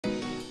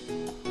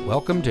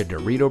Welcome to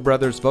Dirito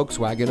Brothers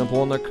Volkswagen of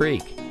Walnut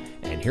Creek.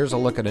 And here's a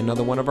look at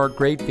another one of our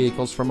great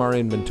vehicles from our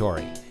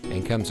inventory,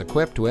 and comes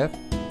equipped with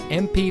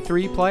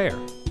MP3 player,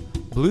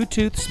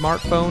 Bluetooth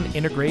smartphone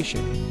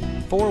integration,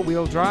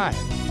 4-wheel drive,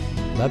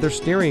 leather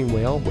steering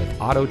wheel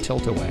with auto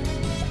tilt-away,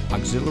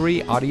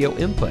 auxiliary audio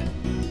input,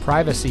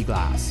 privacy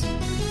glass,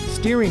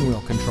 steering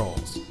wheel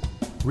controls,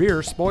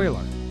 rear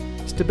spoiler,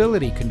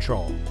 stability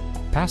control,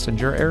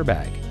 passenger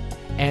airbag,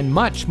 and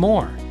much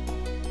more.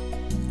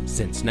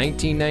 Since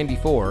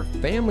 1994,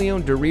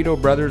 family-owned Dirito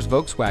Brothers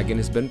Volkswagen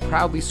has been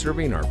proudly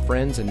serving our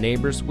friends and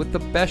neighbors with the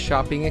best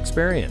shopping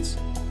experience.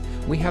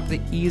 We have the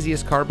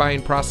easiest car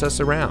buying process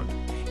around,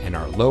 and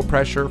our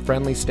low-pressure,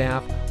 friendly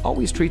staff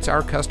always treats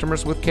our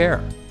customers with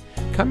care.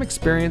 Come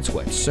experience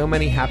what so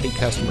many happy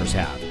customers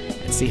have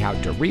and see how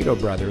Dirito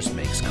Brothers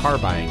makes car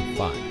buying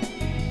fun.